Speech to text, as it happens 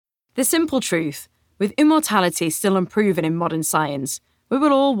The simple truth, with immortality still unproven in modern science, we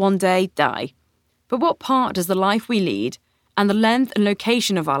will all one day die. But what part does the life we lead, and the length and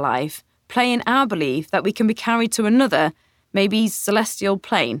location of our life, play in our belief that we can be carried to another, maybe celestial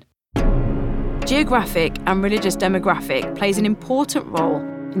plane? Geographic and religious demographic plays an important role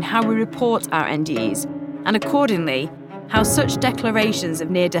in how we report our NDEs, and accordingly, how such declarations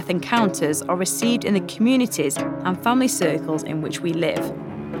of near-death encounters are received in the communities and family circles in which we live.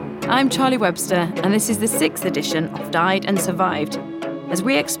 I'm Charlie Webster, and this is the 6th edition of Died and Survived, as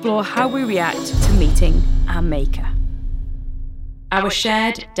we explore how we react to meeting our Maker. Our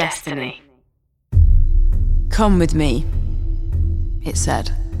shared destiny. Come with me, it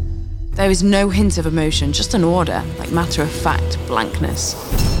said. There is no hint of emotion, just an order, like matter-of-fact blankness.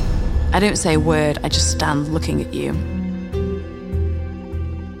 I don't say a word, I just stand looking at you.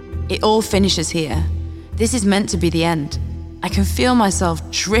 It all finishes here. This is meant to be the end. I can feel myself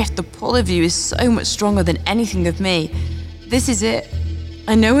drift. The pull of you is so much stronger than anything of me. This is it.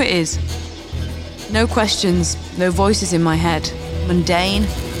 I know it is. No questions, no voices in my head. Mundane,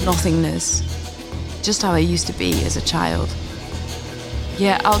 nothingness. Just how I used to be as a child.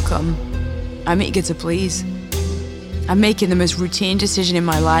 Yeah, I'll come. I'm eager to please. I'm making the most routine decision in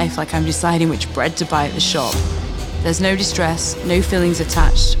my life, like I'm deciding which bread to buy at the shop. There's no distress, no feelings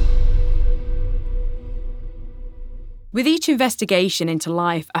attached. With each investigation into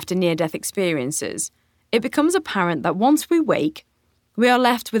life after near-death experiences, it becomes apparent that once we wake, we are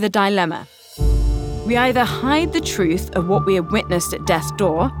left with a dilemma. We either hide the truth of what we have witnessed at death's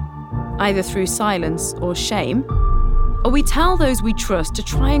door, either through silence or shame, or we tell those we trust to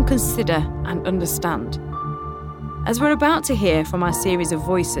try and consider and understand. As we're about to hear from our series of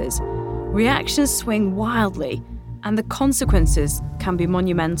voices, reactions swing wildly, and the consequences can be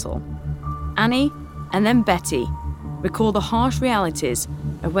monumental. Annie, and then Betty, recall the harsh realities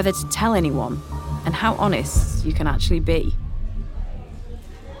of whether to tell anyone and how honest you can actually be.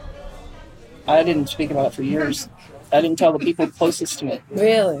 I didn't speak about it for years. I didn't tell the people closest to me.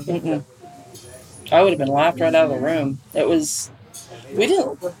 Really? Mm-mm. I would have been laughed right out of the room.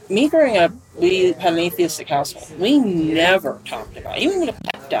 Me growing up, we had an atheistic household. We never talked about it. Even when a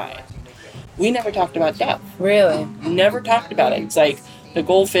pet died, we never talked about death. Really? Never talked about it. It's like the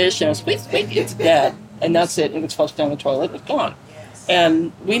goldfish, squeak, squeak, it's dead. And that's it. And it's flushed down the toilet. It's gone.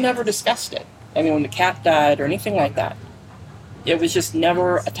 And we never discussed it. I mean, when the cat died or anything like that, it was just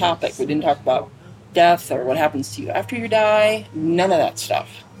never a topic. We didn't talk about death or what happens to you after you die. None of that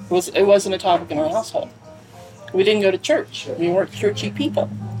stuff. It wasn't a topic in our household. We didn't go to church. We weren't churchy people.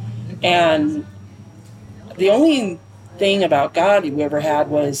 And the only thing about God we ever had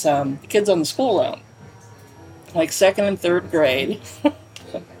was the kids on the school round, like 2nd and 3rd grade.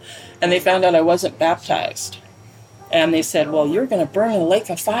 And they found out I wasn't baptized. And they said, well, you're going to burn in a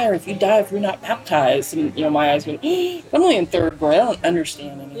lake of fire if you die if you're not baptized. And, my eyes went, I'm only in 3rd grade. I don't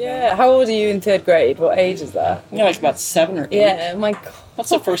understand anything. Yeah. How old are you in 3rd grade? What age is that? Like about 7 or 8. Yeah, my God.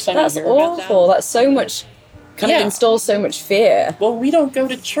 That's the first time That's I hear about that. That's awful. That's so much, kind of installs so much fear. Well, we don't go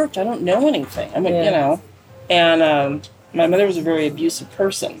to church. I don't know anything. I mean, And my mother was a very abusive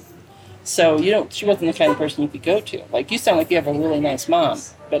person. So she wasn't the kind of person you could go to. Like, you sound like you have a really nice mom,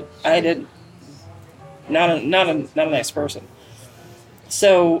 but I didn't. Not a nice person.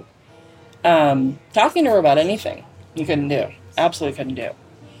 So, talking to her about anything, you couldn't do. Absolutely couldn't do.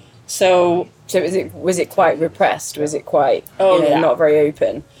 So was it quite repressed? Was it quite not very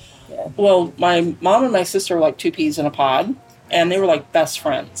open? Yeah. Well, my mom and my sister were like 2 peas in a pod, and they were like best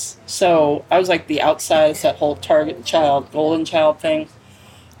friends. So I was like the outside, it's that whole target child, golden child thing.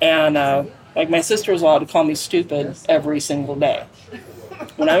 And like my sister was allowed to call me stupid every single day.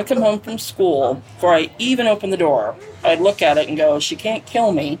 When I would come home from school, before I even opened the door, I'd look at it and go, she can't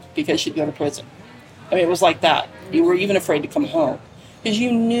kill me because she'd go to prison. I mean, it was like that. You were even afraid to come home because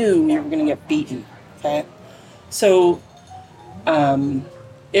you knew you were going to get beaten, okay? So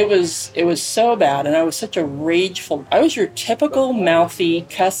it was so bad, and I was such a rageful... I was your typical mouthy,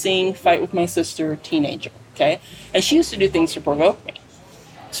 cussing, fight with my sister teenager, okay? And she used to do things to provoke me.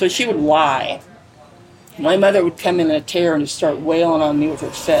 So she would lie. My mother would come in a tear and just start wailing on me with her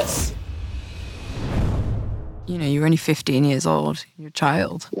fists. You're only 15 years old. You're a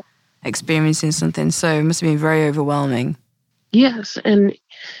child experiencing something, so it must have been very overwhelming. Yes, and,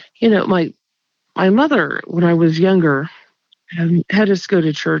 my mother, when I was younger, had us go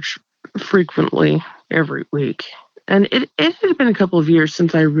to church frequently every week. And it had been a couple of years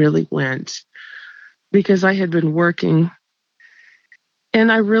since I really went because I had been working. And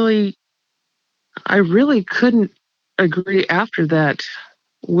I really couldn't agree after that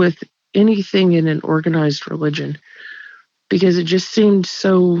with anything in an organized religion because it just seemed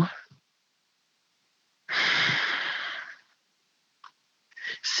so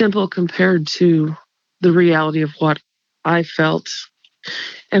simple compared to the reality of what I felt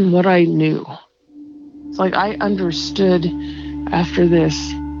and what I knew. It's like I understood after this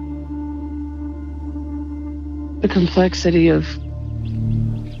the complexity of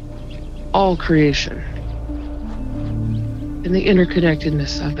all creation and the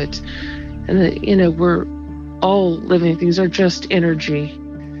interconnectedness of it. And that, we're all living things are just energy.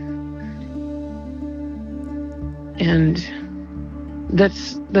 And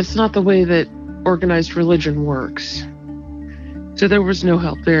that's not the way that organized religion works. So there was no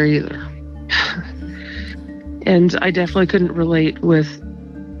help there either. And I definitely couldn't relate with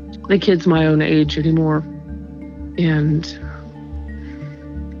the kids my own age anymore. And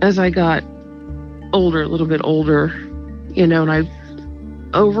as I got older, a little bit older, and I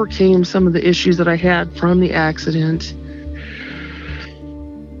overcame some of the issues that I had from the accident.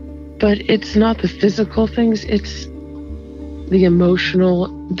 But it's not the physical things, it's the emotional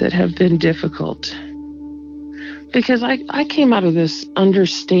that have been difficult. Because I came out of this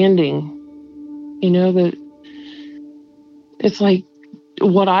understanding, that it's like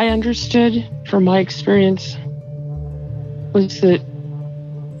what I understood from my experience was that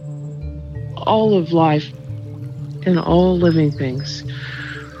all of life and all living things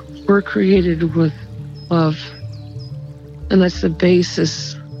were created with love. And that's the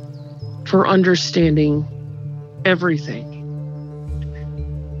basis for understanding everything.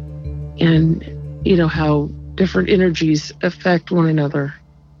 And, how different energies affect one another.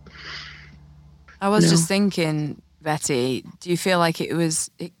 I was just thinking, Betty, do you feel like it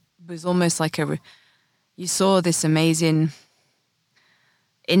was almost like you saw this amazing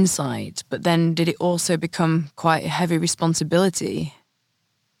insight, but then did it also become quite a heavy responsibility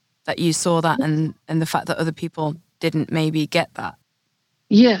that you saw that and the fact that other people didn't maybe get that?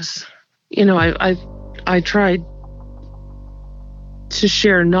 Yes. I tried to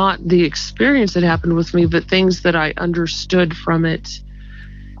share not the experience that happened with me, but things that I understood from it.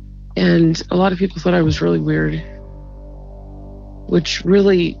 And a lot of people thought I was really weird, which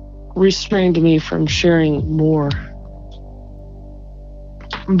really restrained me from sharing more.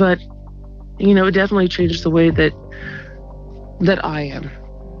 But, it definitely changed the way that I am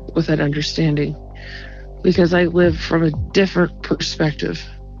with that understanding, because I live from a different perspective,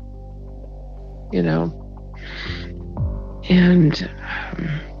 And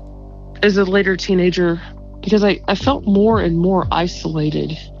as a later teenager, because I felt more and more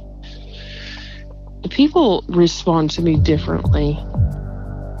isolated, people respond to me differently.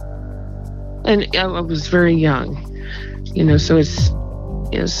 And I was very young, so it's,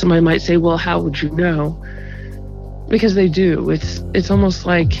 somebody might say, well, how would you know? Because they do. It's almost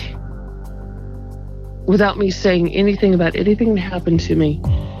like without me saying anything about anything that happened to me,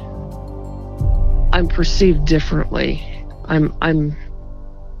 I'm perceived differently. I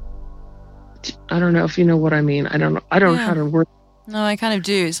don't know if you know what I mean. I don't know how to word. No, I kind of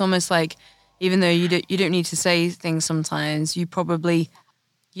do. It's almost like even though you don't need to say things sometimes, you probably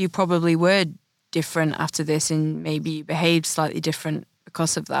were different after this, and maybe you behaved slightly different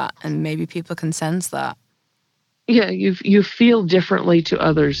because of that, and maybe people can sense that. Yeah, you feel differently to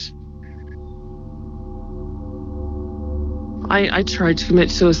others. I tried to commit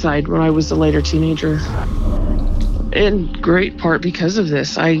suicide when I was a later teenager, in great part because of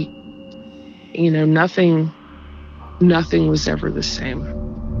this. Nothing was ever the same.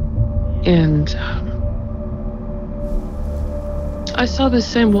 And I saw the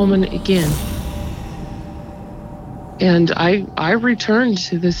same woman again. And I returned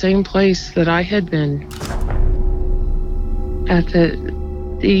to the same place that I had been at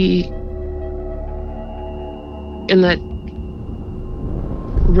in that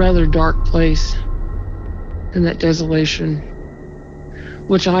rather dark place, in that desolation,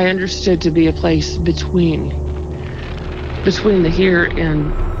 which I understood to be a place between the here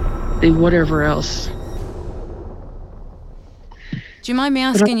and the whatever else. Do you mind me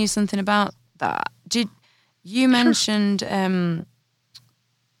asking you something about that? You mentioned,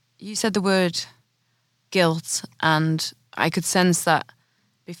 you said the word guilt, and I could sense that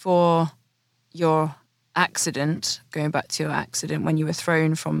before your accident, going back to your accident when you were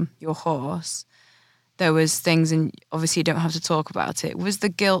thrown from your horse, there was things, and obviously you don't have to talk about it. Was the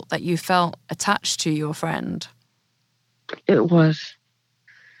guilt that you felt attached to your friend? It was.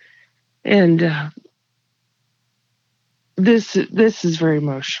 And this is very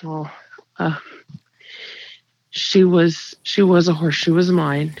emotional. She was a horse. She was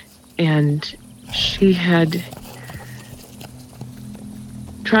mine, and she had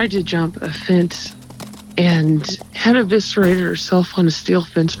tried to jump a fence and had eviscerated herself on a steel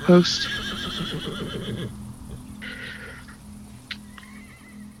fence post.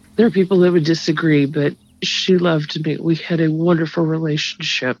 there are people that would disagree, but she loved me. We had a wonderful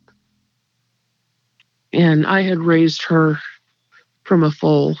relationship. And I had raised her from a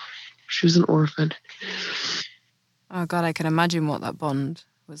foal. She was an orphan. Oh, God, I can imagine what that bond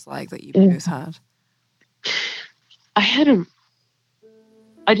was like that you both had. I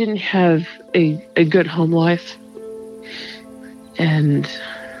didn't have a good home life. And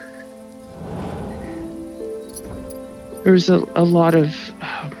there was a lot of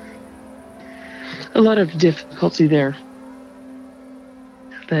difficulty there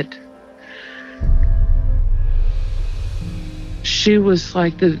that she was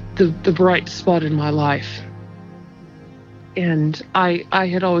like the bright spot in my life. And I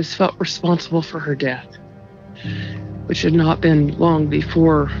had always felt responsible for her death, which had not been long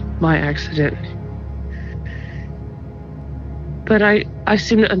before my accident. But I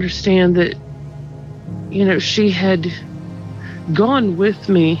seem to understand that, you know, she had gone with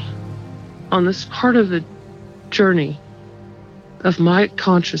me on this part of the journey of my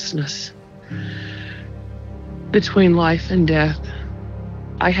consciousness between life and death.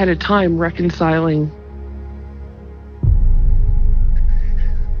 I had a time reconciling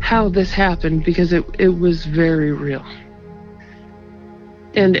how this happened because it was very real.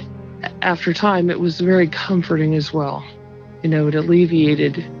 And after time, it was very comforting as well. You know, it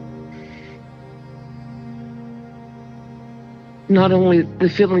alleviated not only the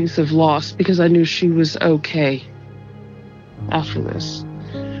feelings of loss, because I knew she was okay after this,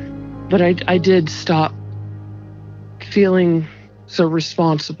 but I did stop feeling so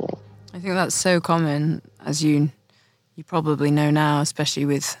responsible. I think that's so common, as you probably know now, especially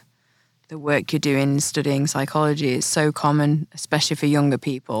with the work you're doing studying psychology. It's so common, especially for younger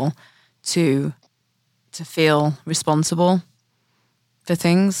people, to feel responsible for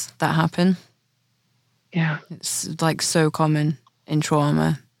things that happen. Yeah. It's like so common in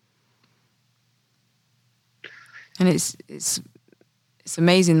trauma. And it's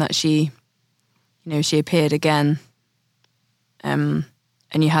amazing that she appeared again. And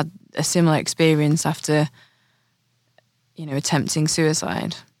you had a similar experience after, attempting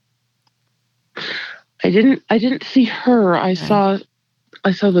suicide. I didn't see her. I saw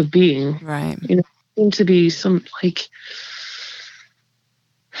the being. Right. It seemed to be some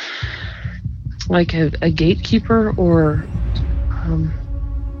like a gatekeeper or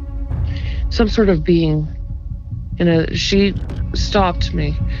some sort of being. She stopped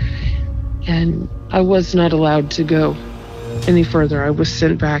me, and I was not allowed to go any further. I was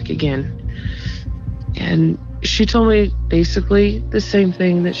sent back again. And she told me basically the same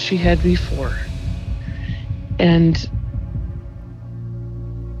thing that she had before. And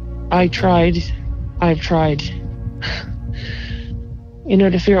I've tried, to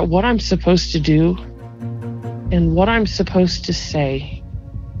figure out what I'm supposed to do and what I'm supposed to say.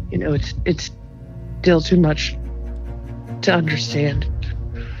 It's still too much to understand.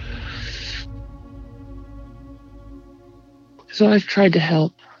 So I've tried to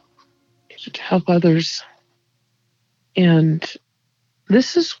help others. And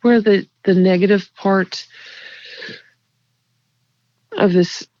this is where the negative part of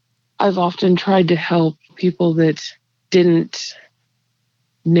this, I've often tried to help people that didn't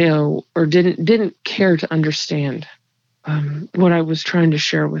know or didn't care to understand what I was trying to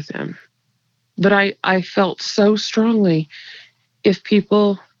share with them. But I felt so strongly if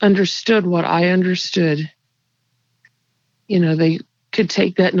people understood what I understood, they could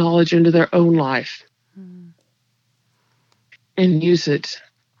take that knowledge into their own life and use it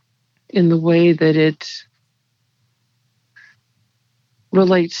in the way that it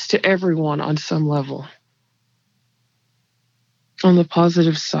relates to everyone on some level. On the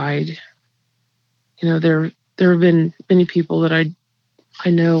positive side, there have been many people that I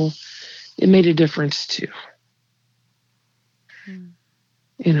know it made a difference to.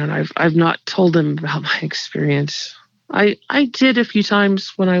 And I've not told them about my experience. I did a few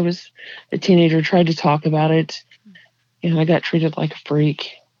times when I was a teenager, tried to talk about it, and I got treated like a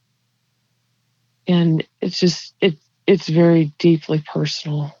freak. And it's very deeply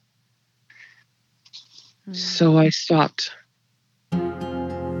personal. So I stopped.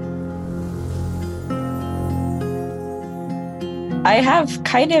 I have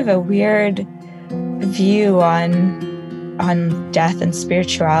kind of a weird view on death and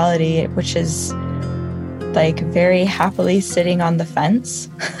spirituality, which is like very happily sitting on the fence.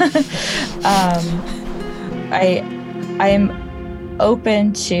 I'm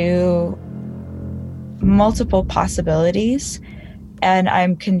open to multiple possibilities, and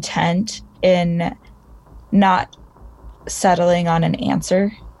I'm content in not settling on an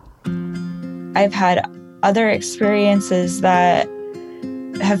answer. I've had other experiences that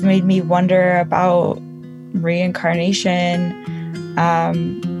have made me wonder about reincarnation.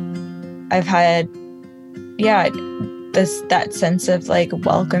 I've had, that sense of like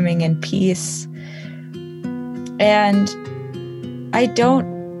welcoming and peace. And I don't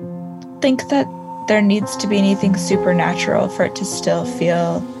think that there needs to be anything supernatural for it to still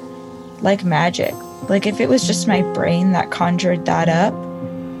feel like magic. Like if it was just my brain that conjured that up,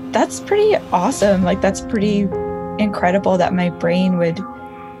 that's pretty awesome. Like that's pretty incredible that my brain would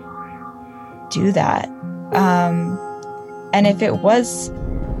do that. And if it was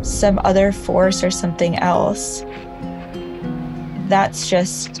some other force or something else, that's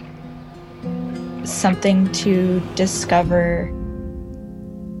just something to discover.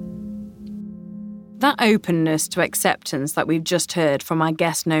 That openness to acceptance that we've just heard from our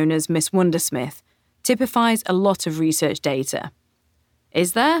guest known as Miss Wondersmith typifies a lot of research data.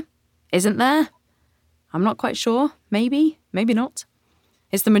 Is there? Isn't there? I'm not quite sure. Maybe, maybe not.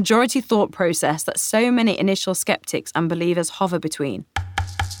 It's the majority thought process that so many initial skeptics and believers hover between.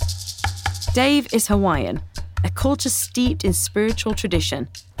 Dave is Hawaiian, a culture steeped in spiritual tradition,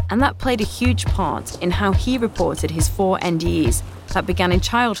 and that played a huge part in how he reported his 4 NDEs that began in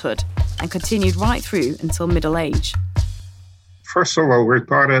childhood and continued right through until middle age. First of all, we're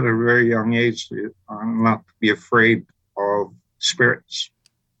taught at a very young age not to be afraid of spirits.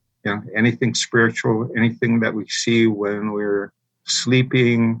 You know, anything spiritual, anything that we see when we're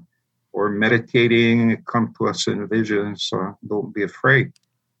sleeping or meditating, come to us in visions, so don't be afraid.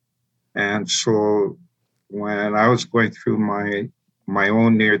 And so when I was going through my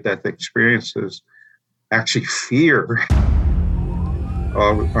own near-death experiences, actually fear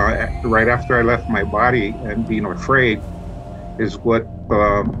of right after I left my body and being afraid is what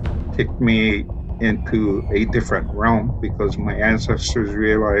kicked me into a different realm, because my ancestors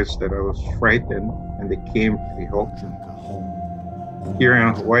realized that I was frightened and they came to help me. Here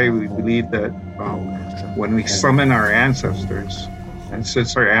in Hawaii, we believe that when we summon our ancestors, and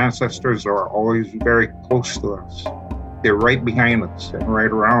since our ancestors are always very close to us, they're right behind us and right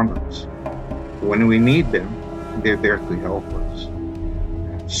around us. When we need them, they're there to help us.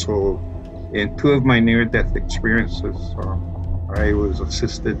 So in 2 of my near-death experiences, I was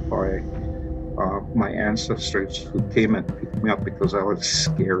assisted by my ancestors who came and picked me up because I was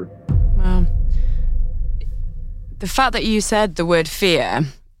scared. Wow. The fact that you said the word fear,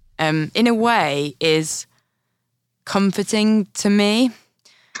 in a way, is comforting to me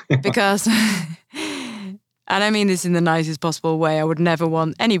because, and I mean this in the nicest possible way, I would never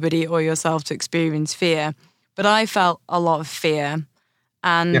want anybody or yourself to experience fear, but I felt a lot of fear.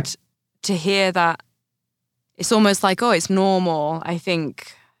 And to hear that, it's almost like, oh, it's normal, I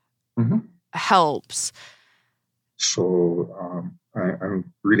think helps. So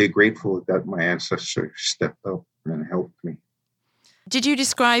I'm really grateful that my ancestors stepped up and helped me. Did you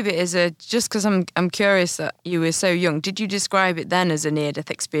describe it as just because I'm curious that you were so young, did you describe it then as a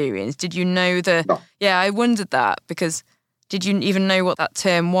near-death experience? Did you know No. Yeah, I wondered that, because did you even know what that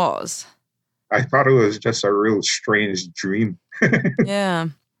term was? I thought it was just a real strange dream. Yeah.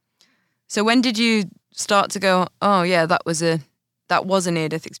 So when did you start to go, oh yeah, that was a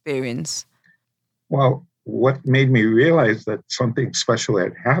near-death experience? Well, what made me realize that something special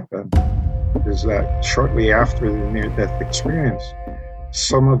had happened is that shortly after the near-death experience,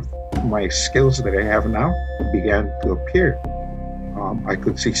 some of my skills that I have now began to appear. I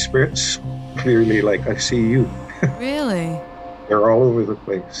could see spirits clearly like I see you. Really? They're all over the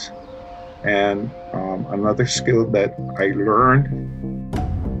place. And another skill that I learned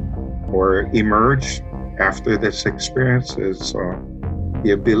or emerged after this experience is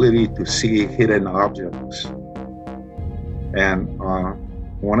the ability to see hidden objects. And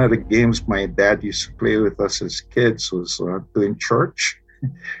one of the games my dad used to play with us as kids was doing church.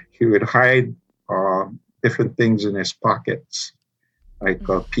 He would hide different things in his pockets, like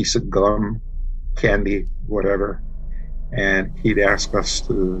a piece of gum, candy, whatever. And he'd ask us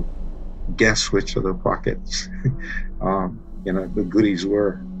to guess which of the pockets, the goodies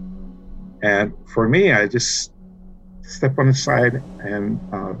were. And for me, I just step on the side and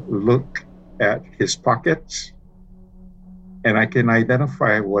look at his pockets, and I can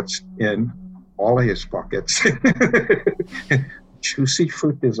identify what's in all of his pockets. Juicy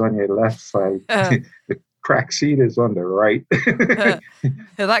fruit is on your left side. The crack seed is on the right.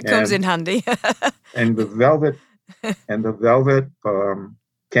 That comes in handy. and the velvet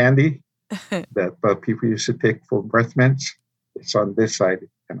candy that people used to take for breath mints, it's on this side,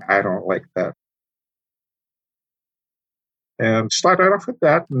 and I don't like that. And started off with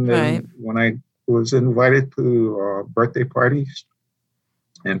that, and then when I was invited to birthday parties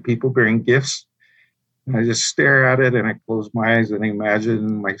and people bring gifts, And I just stare at it and I close my eyes and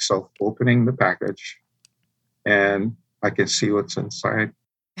imagine myself opening the package and I can see what's inside.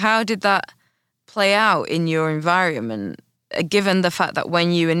 How did that play out in your environment, given the fact that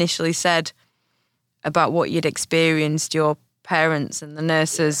when you initially said about what you'd experienced, your parents and the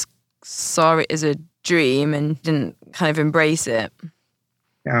nurses saw it as a dream and didn't kind of embrace it?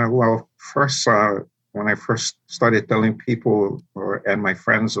 Yeah, well, first, when I first started telling people and my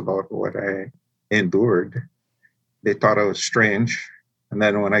friends about what I endured, they thought I was strange. And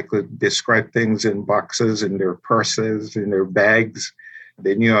then when I could describe things in boxes, in their purses, in their bags,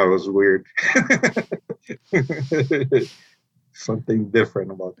 they knew I was weird. Something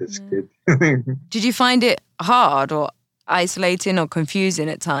different about this kid. Did you find it hard or isolating or confusing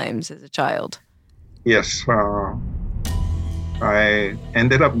at times as a child? Yes. I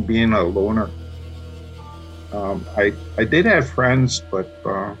ended up being a loner. I did have friends, but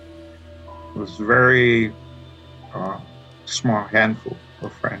it was very small handful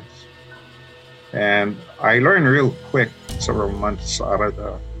of friends. And I learned real quick, several months out of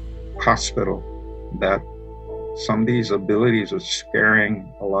the hospital, that some of these abilities are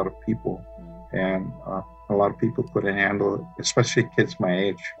scaring a lot of people. And a lot of people couldn't handle it, especially kids my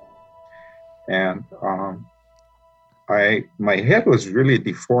age. And my head was really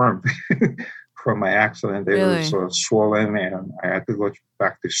deformed from my accident. It was swollen, and I had to go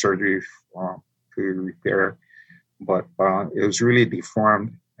back to surgery to repair. But it was really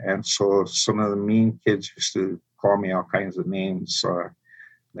deformed. And so some of the mean kids used to call me all kinds of names.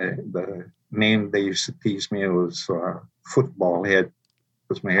 The name they used to tease me was football head,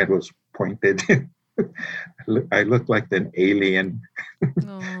 because my head was pointed. I looked like an alien.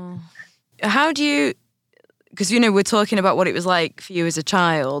 Oh. How do you, because, we're talking about what it was like for you as a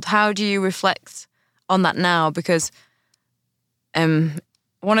child. How do you reflect on that now? Because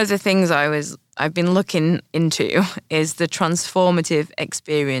one of the things I've been looking into is the transformative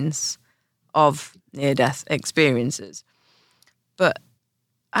experience of near-death experiences. But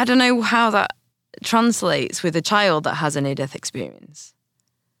I don't know how that translates with a child that has a near-death experience.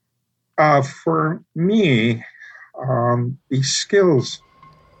 For me, these skills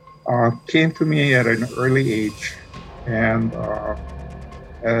came to me at an early age. And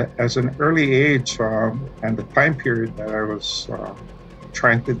as an early age and the time period that I was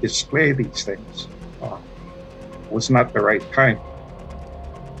trying to display these things was not the right time.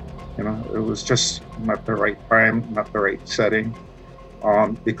 It was just not the right time, not the right setting.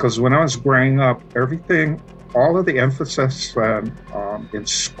 Because when I was growing up, all of the emphasis in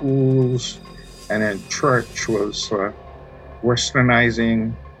schools and in church was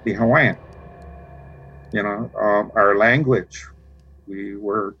westernizing the Hawaiian. Our language.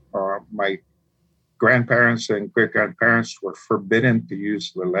 My grandparents and great-grandparents were forbidden to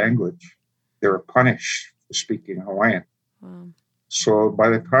use the language. They were punished for speaking Hawaiian. Wow. So by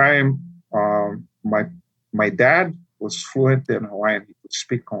the time my dad was fluent in Hawaiian, he could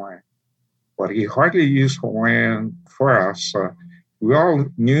speak Hawaiian, but he hardly used Hawaiian for us. We all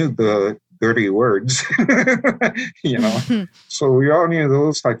knew the dirty words, so we all knew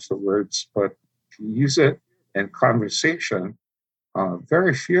those types of words, but to use it in conversation,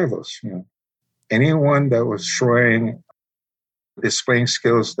 very few of us knew. Anyone that was displaying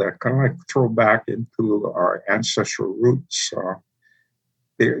skills that kind of like throw back into our ancestral roots,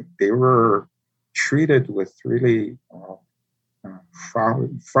 they were treated with really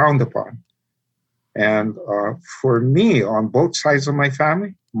frowned upon. And for me, on both sides of my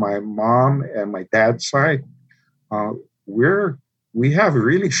family, my mom and my dad's side, we have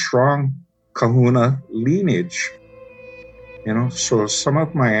really strong kahuna lineage. So some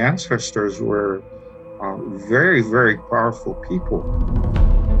of my ancestors were very, very powerful people.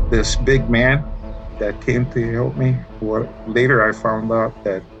 This big man that came to help me, later I found out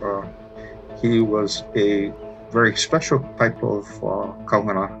that he was a very special type of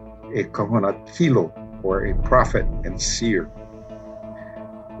kahuna, a kahuna kilo, or a prophet and seer.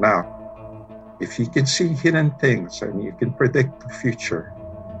 Now, if you can see hidden things and you can predict the future,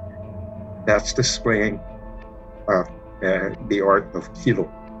 that's displaying the art of kilo.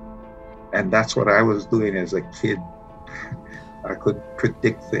 And that's what I was doing as a kid. I could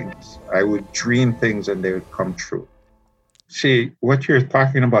predict things. I would dream things and they would come true. See, what you're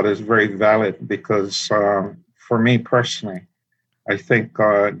talking about is very valid because for me personally, I think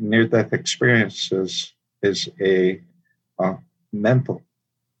near-death experiences is a mental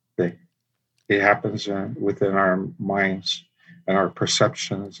thing. It happens within our minds and our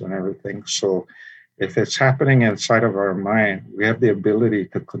perceptions and everything. So if it's happening inside of our mind, we have the ability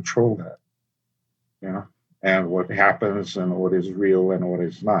to control that, and what happens and what is real and what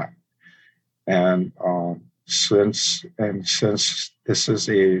is not. And since this is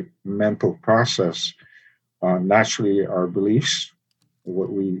a mental process, naturally our beliefs,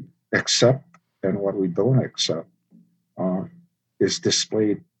 what we accept and what we don't accept, is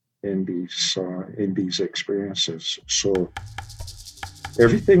displayed in these experiences. So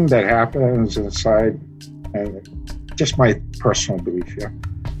everything that happens inside, and just my personal belief,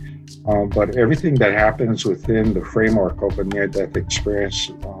 but everything that happens within the framework of a near-death experience,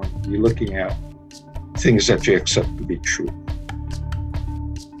 you're looking at things that you accept to be true.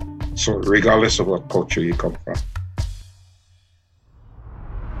 So regardless of what culture you come from.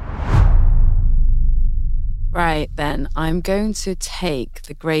 Right, then I'm going to take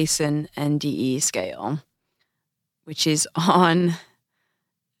the Grayson NDE scale, which is on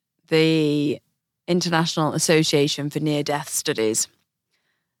the International Association for Near-Death Studies.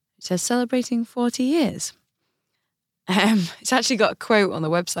 It says celebrating 40 years. It's actually got a quote on the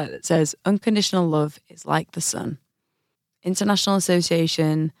website that says, "Unconditional love is like the sun." International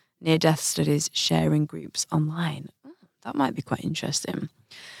Association Near-Death Studies sharing groups online. That might be quite interesting.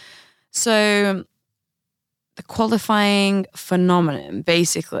 So the qualifying phenomenon,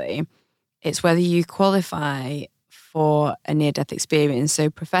 basically, it's whether you qualify for a near-death experience. So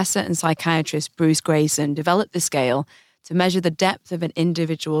professor and psychiatrist Bruce Grayson developed the scale to measure the depth of an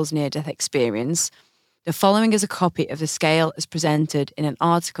individual's near-death experience. The following is a copy of the scale as presented in an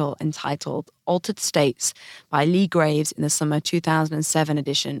article entitled Altered States by Lee Graves in the summer 2007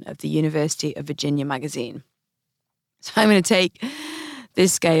 edition of the University of Virginia magazine. So I'm going to take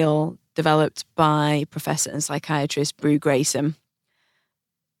this scale developed by professor and psychiatrist Bruce Grayson,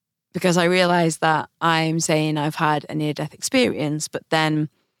 because I realised that I'm saying I've had a near-death experience, but then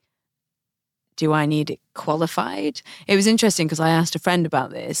do I need it qualified? It was interesting because I asked a friend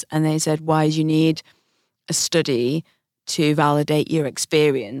about this and they said, why do you need a study to validate your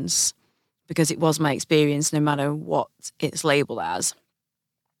experience? Because it was my experience no matter what it's labelled as.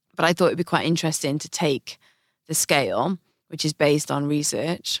 But I thought it'd be quite interesting to take the scale, which is based on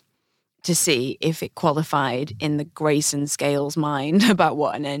research, to see if it qualified in the Grayson scale's mind about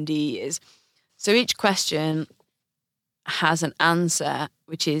what an NDE is. So each question has an answer,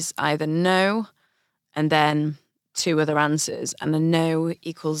 which is either no, and then two other answers. And the no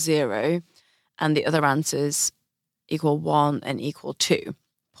equals 0, and the other answers equal 1 and equal 2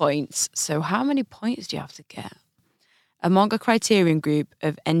 points. So how many points do you have to get? Among a criterion group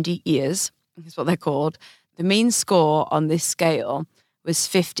of NDEers, is what they're called, the mean score on this scale was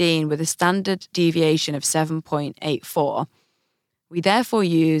 15 with a standard deviation of 7.84. We therefore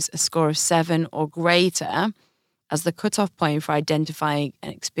use a score of 7 or greater as the cutoff point for identifying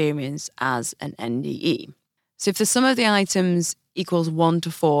an experience as an NDE. So if the sum of the items equals 1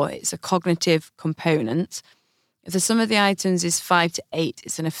 to 4, it's a cognitive component. If the sum of the items is 5 to 8,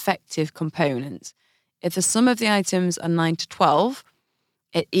 it's an affective component. If the sum of the items are 9 to 12,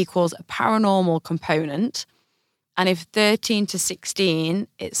 it equals a paranormal component. And if 13 to 16,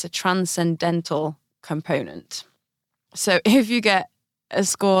 it's a transcendental component. So if you get a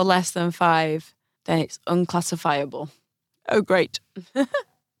score less than 5, then it's unclassifiable. Oh, great.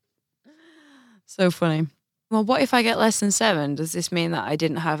 So funny. Well, what if I get less than 7? Does this mean that I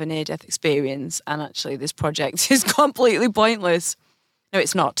didn't have a near-death experience and actually this project is completely pointless? No,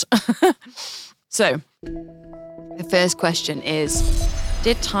 it's not. So, the first question is,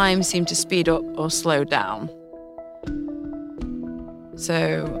 did time seem to speed up or slow down?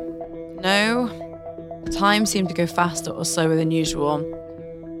 So, no, time seemed to go faster or slower than usual.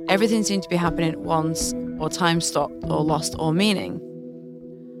 Everything seemed to be happening at once, or time stopped or lost all meaning.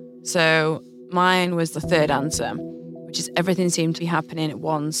 So, mine was the third answer, which is everything seemed to be happening at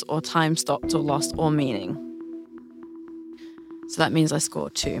once, or time stopped or lost all meaning. So that means I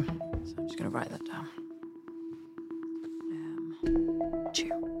scored 2. So I'm just going to write that down. 2.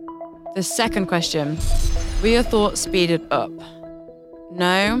 The second question, were your thoughts speeded up?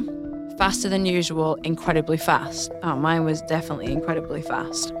 No, faster than usual, incredibly fast. Oh, mine was definitely incredibly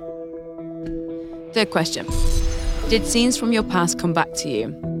fast. Third question, did scenes from your past come back to you?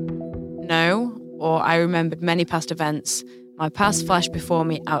 No, or I remembered many past events. My past flashed before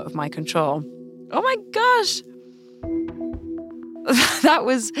me out of my control. Oh my gosh! That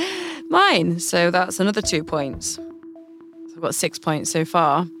was mine. So that's another 2 points. So I've got 6 points so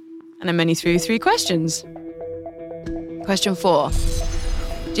far. And I'm only through 3 questions. Question 4.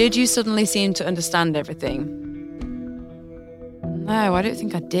 Did you suddenly seem to understand everything? No, I don't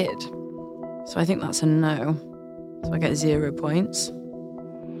think I did. So I think that's a no. So I get 0 points.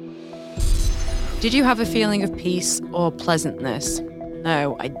 Did you have a feeling of peace or pleasantness?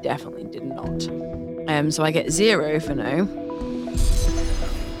 No, I definitely did not. So I get 0 for no.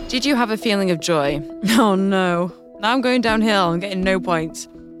 Did you have a feeling of joy? Oh no. Now I'm going downhill. I'm getting no points.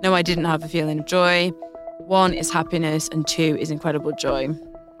 No, I didn't have a feeling of joy. 1 is happiness and 2 is incredible joy.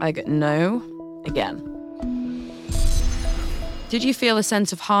 I get no again. Did you feel a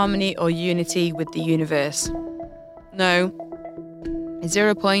sense of harmony or unity with the universe? No.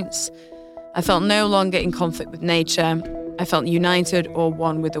 0 points. I felt no longer in conflict with nature. I felt united or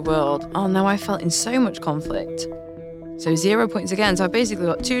one with the world. Oh no, I felt in so much conflict. So 0 points again. So I basically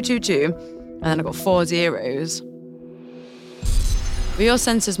got 2, 2, 2, and then I got 4 zeros. Were your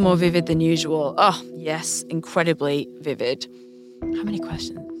senses more vivid than usual? Oh, yes, incredibly vivid. How many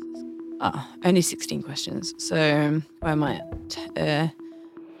questions? Oh, only 16 questions. So where am I at?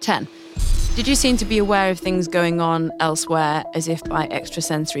 10. Did you seem to be aware of things going on elsewhere as if by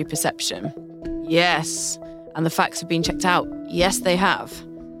extrasensory perception? Yes. And the facts have been checked out? Yes, they have.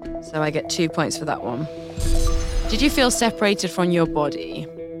 So I get 2 points for that one. Did you feel separated from your body?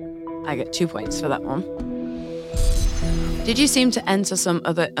 I get 2 points for that one. Did you seem to enter some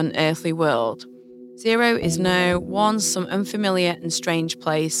other unearthly world? 0 is no. 1, some unfamiliar and strange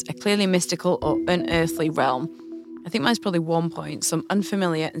place, a clearly mystical or unearthly realm. I think mine's probably 1 point, some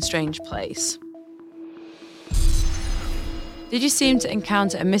unfamiliar and strange place. Did you seem to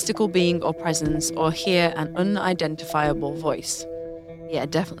encounter a mystical being or presence or hear an unidentifiable voice? Yeah,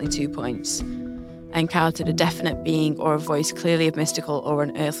 definitely 2 points. I encountered a definite being or a voice clearly of mystical or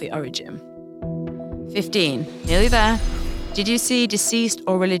unearthly origin. 15, nearly there. Did you see deceased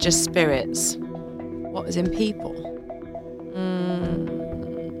or religious spirits? What was in people?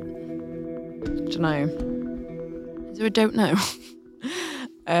 Don't know. Is there a don't know?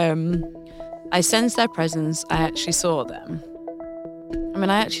 I sensed their presence. I actually saw them.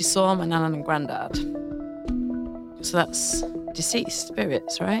 I actually saw my nan and granddad. So that's deceased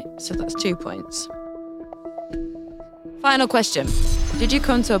spirits, right? So that's 2 points. Final question. Did you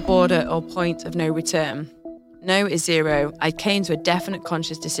come to a border or point of no return? No is 0. I came to a definite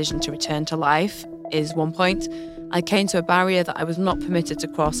conscious decision to return to life is 1 point. I came to a barrier that I was not permitted to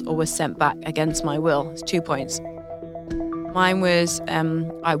cross or was sent back against my will. It's 2 points. Mine was,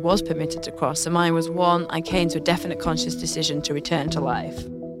 I was permitted to cross. So mine was 1, I came to a definite conscious decision to return to life.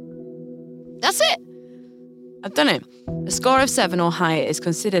 That's it. I've done it. A score of 7 or higher is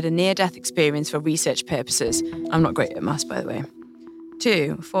considered a near-death experience for research purposes. I'm not great at maths, by the way.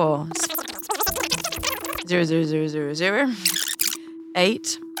 2, 4, 0, 0, 0, 0, 0,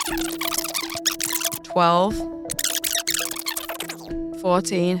 8, 12,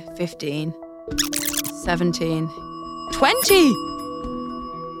 14, 15, 17, 20!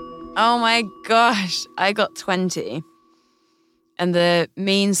 Oh my gosh, I got 20. And the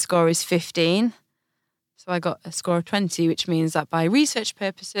mean score is 15. So I got a score of 20, which means that by research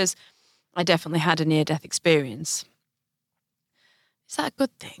purposes, I definitely had a near-death experience. Is that a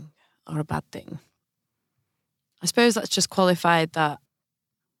good thing or a bad thing? I suppose that's just qualified that.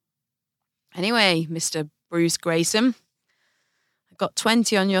 Anyway, Mr. Bruce Grayson, I got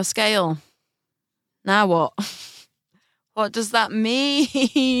 20 on your scale. Now what? What does that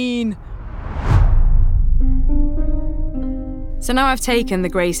mean? So now I've taken the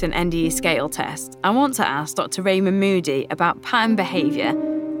Grayson NDE scale test, I want to ask Dr. Raymond Moody about pattern behaviour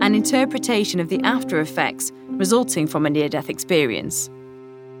and interpretation of the after effects resulting from a near-death experience.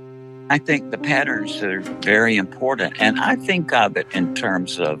 I think the patterns are very important, and I think of it in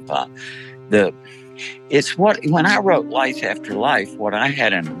terms of when I wrote Life After Life, what I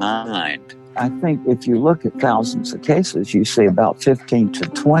had in mind. I think if you look at thousands of cases, you see about 15 to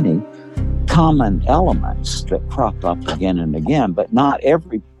 20 common elements that crop up again and again, but not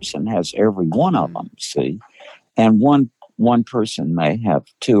every person has every one of them, see? And one person may have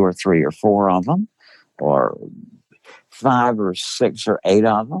 2 or 3 or 4 of them, or 5 or 6 or 8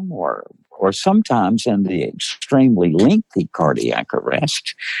 of them, or sometimes in the extremely lengthy cardiac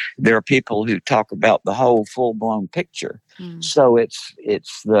arrest, there are people who talk about the whole full-blown picture. So it's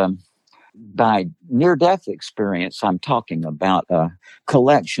by near-death experience, I'm talking about a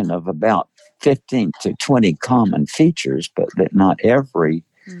collection of about 15 to 20 common features, but that not every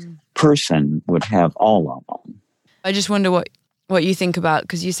person would have all of them. I just wonder what you think about,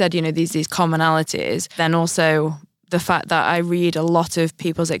 because you said, these commonalities, then also the fact that I read a lot of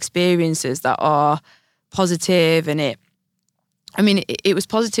people's experiences that are positive, and it was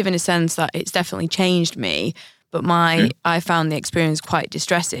positive in a sense that it's definitely changed me, but I found the experience quite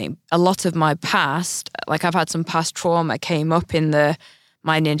distressing. A lot of my past, like I've had some past trauma came up in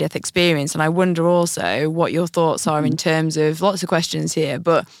my near-death experience, and I wonder also what your thoughts are in terms of, lots of questions here,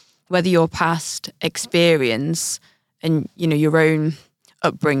 but whether your past experience and, your own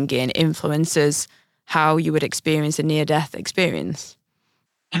upbringing influences how you would experience a near-death experience.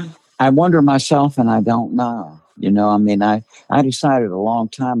 I wonder myself, and I don't know. I decided a long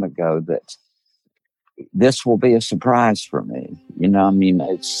time ago that this will be a surprise for me.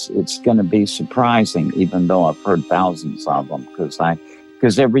 It's going to be surprising, even though I've heard thousands of them,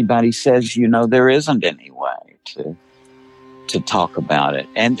 because everybody says, there isn't any way to talk about it.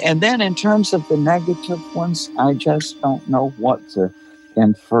 And then in terms of the negative ones, I just don't know what to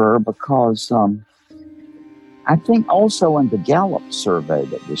infer, because I think also in the Gallup survey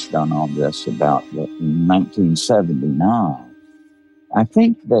that was done on this about in 1979, I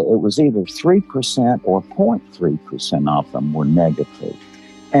think that it was either 3% or 0.3% of them were negative.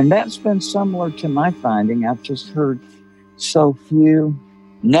 And that's been similar to my finding. I've just heard so few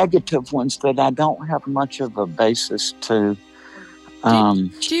negative ones that I don't have much of a basis to. Do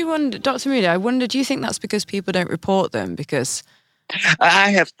you wonder, Dr. Moody, I wonder, do you think that's because people don't report them? Because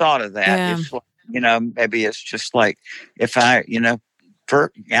I have thought of that. Yeah. It's like, maybe it's just like if I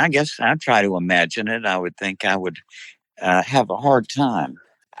guess I try to imagine it, I would think I would have a hard time.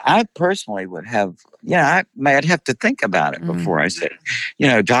 I personally would have, I might have to think about it before I say,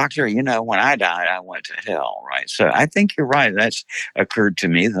 doctor, when I died, I went to hell, right? So I think you're right. That's occurred to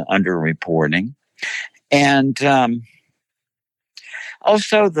me, the underreporting. And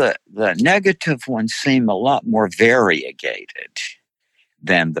also the negative ones seem a lot more variegated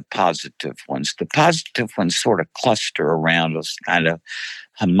than the positive ones. The positive ones sort of cluster around us, kind of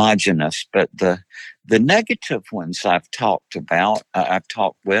homogenous, but the negative ones I've talked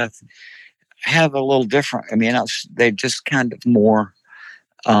with have a little different. They're just kind of more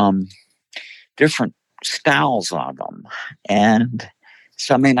different styles of them. And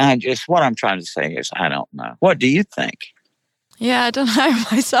so, what I'm trying to say is, I don't know. What do you think? Yeah, I don't know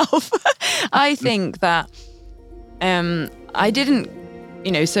myself. I think that I didn't,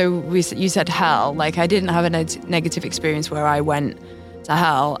 so you said hell, like I didn't have a negative experience where I went to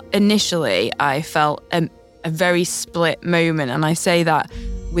hell. Initially, I felt a very split moment, and I say that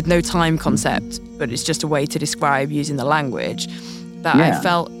with no time concept, but it's just a way to describe using the language, that I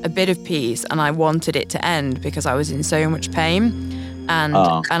felt a bit of peace and I wanted it to end because I was in so much pain, and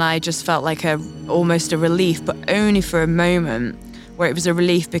I just felt like almost a relief, but only for a moment, where it was a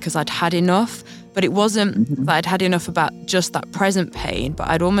relief because I'd had enough. But it wasn't that I'd had enough about just that present pain, but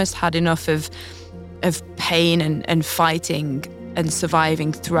I'd almost had enough of pain and fighting and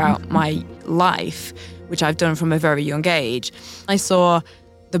surviving throughout my life, which I've done from a very young age. I saw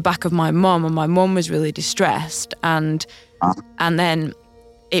the back of my mum, and my mum was really distressed, and then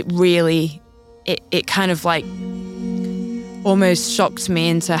it really, it kind of like almost shocked me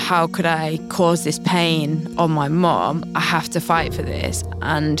into how could I cause this pain on my mum? I have to fight for this.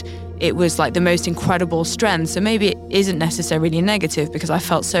 And it was like the most incredible strength. So maybe it isn't necessarily negative, because I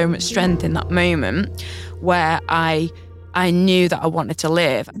felt so much strength in that moment where I knew that I wanted to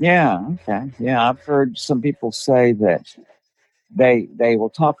live. Yeah, okay. Yeah, I've heard some people say that they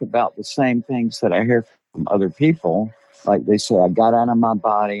will talk about the same things that I hear from other people. Like they say, I got out of my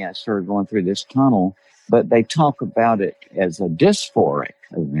body, I started going through this tunnel, but they talk about it as a dysphoric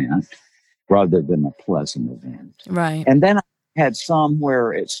event rather than a pleasant event. Right. And then I had some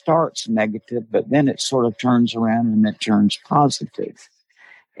where it starts negative, but then it sort of turns around and it turns positive.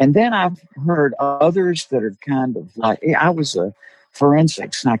 And then I've heard others that are kind of like, I was a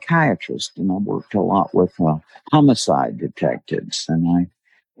forensic psychiatrist, and I worked a lot with homicide detectives. And I,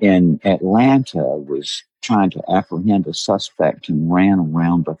 in Atlanta, was trying to apprehend a suspect and ran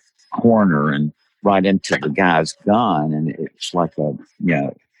around the corner and right into the guy's gun. And it's like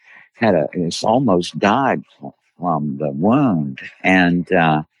it's almost died from the wound. And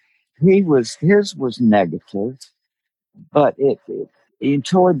his was negative, but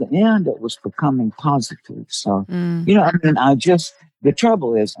toward the end, it was becoming positive. So, the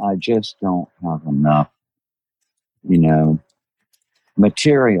trouble is I just don't have enough,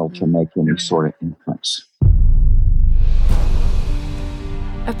 material to make any sort of inference.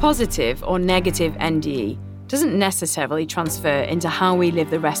 A positive or negative NDE doesn't necessarily transfer into how we live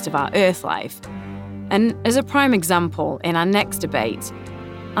the rest of our Earth life. And as a prime example, in our next debate,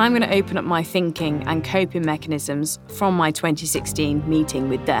 I'm going to open up my thinking and coping mechanisms from my 2016 meeting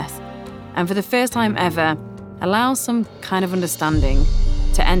with death, and for the first time ever, allow some kind of understanding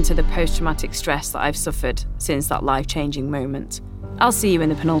to enter the post-traumatic stress that I've suffered since that life-changing moment. I'll see you in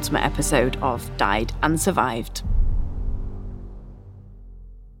the penultimate episode of Died and Survived.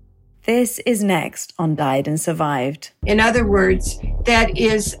 This is next on Died and Survived. In other words, that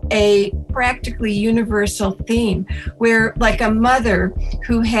is a practically universal theme where, like a mother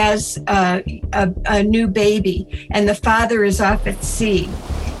who has a new baby and the father is off at sea,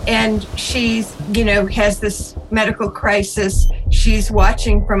 and she's, has this medical crisis. She's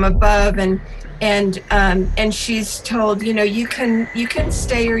watching from above, and she's told, you can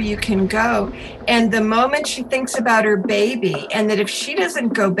stay or you can go. And the moment she thinks about her baby, and that if she doesn't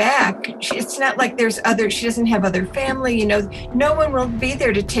go back, it's not like she doesn't have other family, no one will be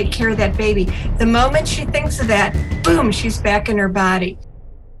there to take care of that baby. The moment she thinks of that, boom, she's back in her body.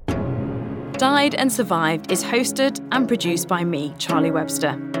 Died and Survived is hosted and produced by me, Charlie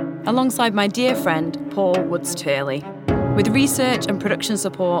Webster, alongside my dear friend Paul Woods-Turley, with research and production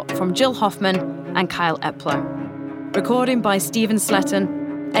support from Jill Hoffman and Kyle Epler. Recording by Stephen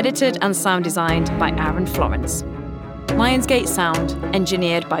Sletton, edited and sound designed by Aaron Florence. Lionsgate Sound,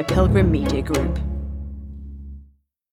 engineered by Pilgrim Media Group.